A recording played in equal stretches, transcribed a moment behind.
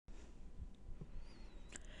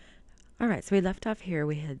All right, so we left off here.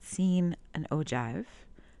 We had seen an ogive,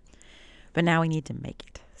 but now we need to make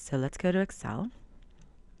it. So let's go to Excel,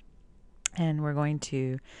 and we're going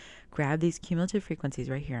to grab these cumulative frequencies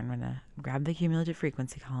right here. I'm going to grab the cumulative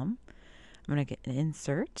frequency column. I'm going to get an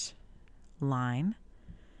insert line,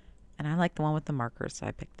 and I like the one with the markers, so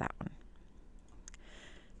I picked that one.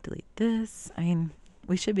 Delete this. I mean,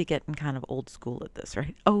 we should be getting kind of old school at this,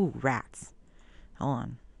 right? Oh, rats. Hold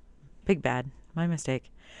on. Big bad. My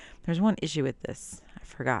mistake. There's one issue with this. I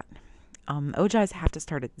forgot. Ogives have to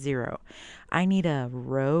start at 0. I need a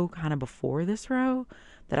row kind of before this row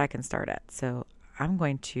that I can start at. So I'm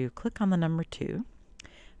going to click on the number 2,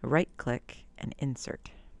 right click, and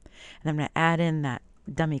insert. And I'm going to add in that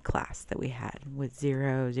dummy class that we had with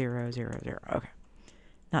 0, 0, 0, 0. Okay.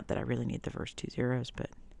 Not that I really need the first 2 zeros, but,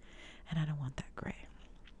 and I don't want that gray.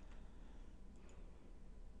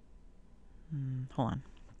 Hold on.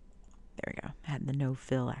 There we go. I had the no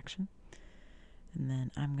fill action. And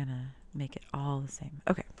then I'm going to make it all the same.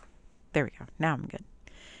 Okay. There we go. Now I'm good.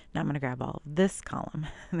 Now I'm going to grab all of this column.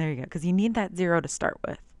 There you go. Because you need that 0 to start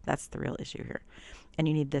with. That's the real issue here. And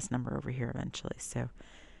you need this number over here eventually. So,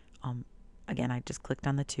 again, I just clicked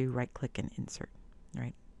on the 2, right click and insert.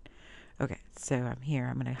 Right? Okay. So I'm here.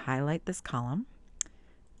 I'm going to highlight this column.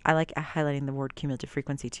 I like highlighting the word cumulative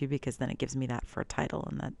frequency too, because then it gives me that for a title,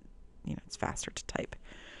 and that, it's faster to type.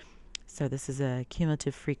 So this is a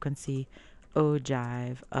cumulative frequency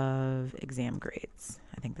ogive of exam grades.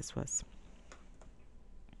 I think this was.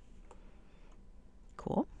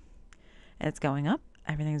 Cool. And it's going up.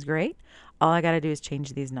 Everything's great. All I got to do is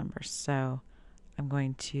change these numbers. So I'm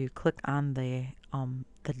going to click on the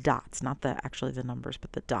dots, not actually the numbers,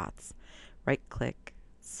 but the dots. Right click,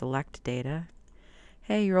 select data.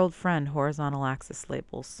 Hey, your old friend, horizontal axis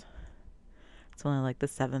labels. It's only like the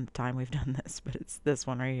 7th time we've done this, but it's this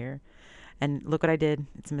one right here. And look what I did.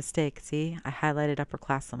 It's a mistake. See, I highlighted upper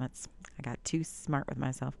class limits. I got too smart with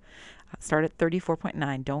myself. Start at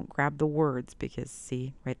 34.9. Don't grab the words because,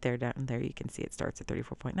 see, right there, down there, you can see it starts at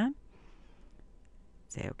 34.9.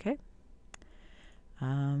 Say OK.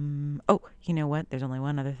 Oh, you know what? There's only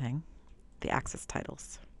one other thing. The axis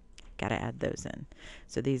titles. Got to add those in.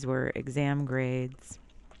 So these were exam grades.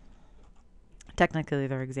 Technically,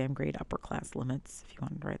 they're exam grade upper class limits. If you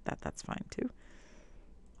want to write that, that's fine too.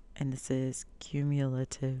 And this is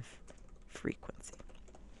cumulative frequency.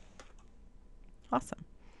 Awesome.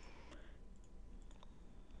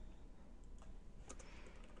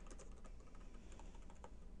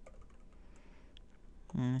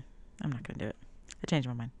 I'm not going to do it. I changed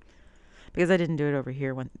my mind. Because I didn't do it over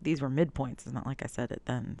here when these were midpoints. It's not like I said it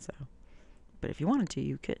then. So, but if you wanted to,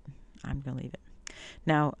 you could. I'm going to leave it.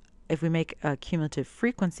 Now, if we make a cumulative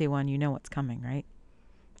frequency one, you know what's coming, right?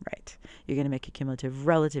 Right. You're going to make a cumulative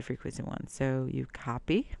relative frequency one. So you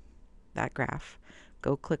copy that graph,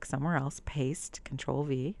 go click somewhere else, paste, Control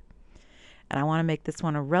V. And I want to make this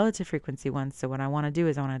one a relative frequency one. So what I want to do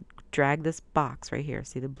is I want to drag this box right here.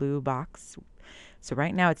 See the blue box? So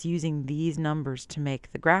right now it's using these numbers to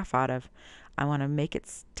make the graph out of. I want to make it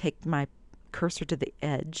take my cursor to the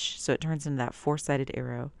edge so it turns into that 4-sided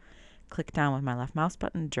arrow. Click down with my left mouse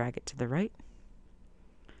button, drag it to the right.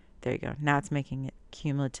 There you go. Now it's making it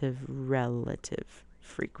cumulative relative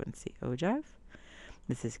frequency ogive.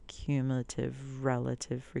 This is cumulative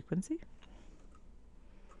relative frequency.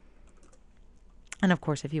 And of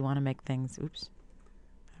course, if you want to make things, oops,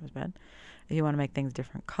 that was bad. If you want to make things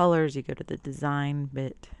different colors, you go to the design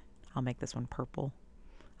bit. I'll make this one purple.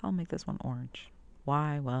 I'll make this one orange.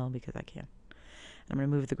 Why? Well, because I can. I'm going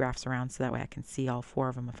to move the graphs around so that way I can see all 4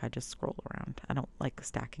 of them if I just scroll around. I don't like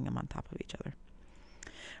stacking them on top of each other.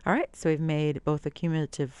 All right, so we've made both a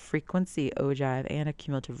cumulative frequency ogive and a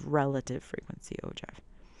cumulative relative frequency ogive.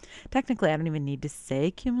 Technically, I don't even need to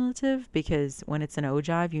say cumulative because when it's an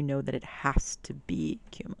ogive, you know that it has to be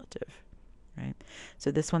cumulative, right? So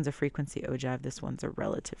this one's a frequency ogive. This one's a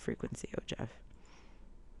relative frequency ogive.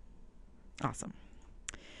 Awesome.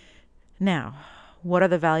 Now, what are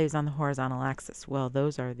the values on the horizontal axis? Well,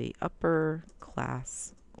 those are the upper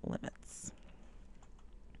class limits.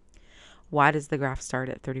 Why does the graph start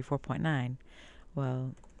at 34.9?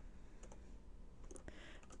 Well,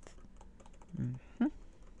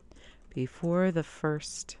 before the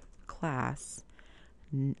first class,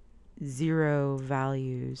 0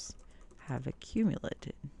 values have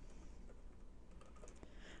accumulated.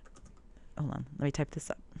 Hold on, let me type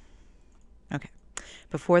this up. Okay.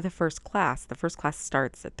 Before the first class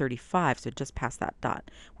starts at 35, so just past that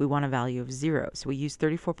dot. We want a value of 0. So we use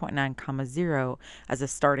 34.9 comma 0 as a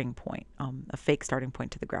starting point, a fake starting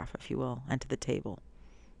point to the graph, if you will, and to the table.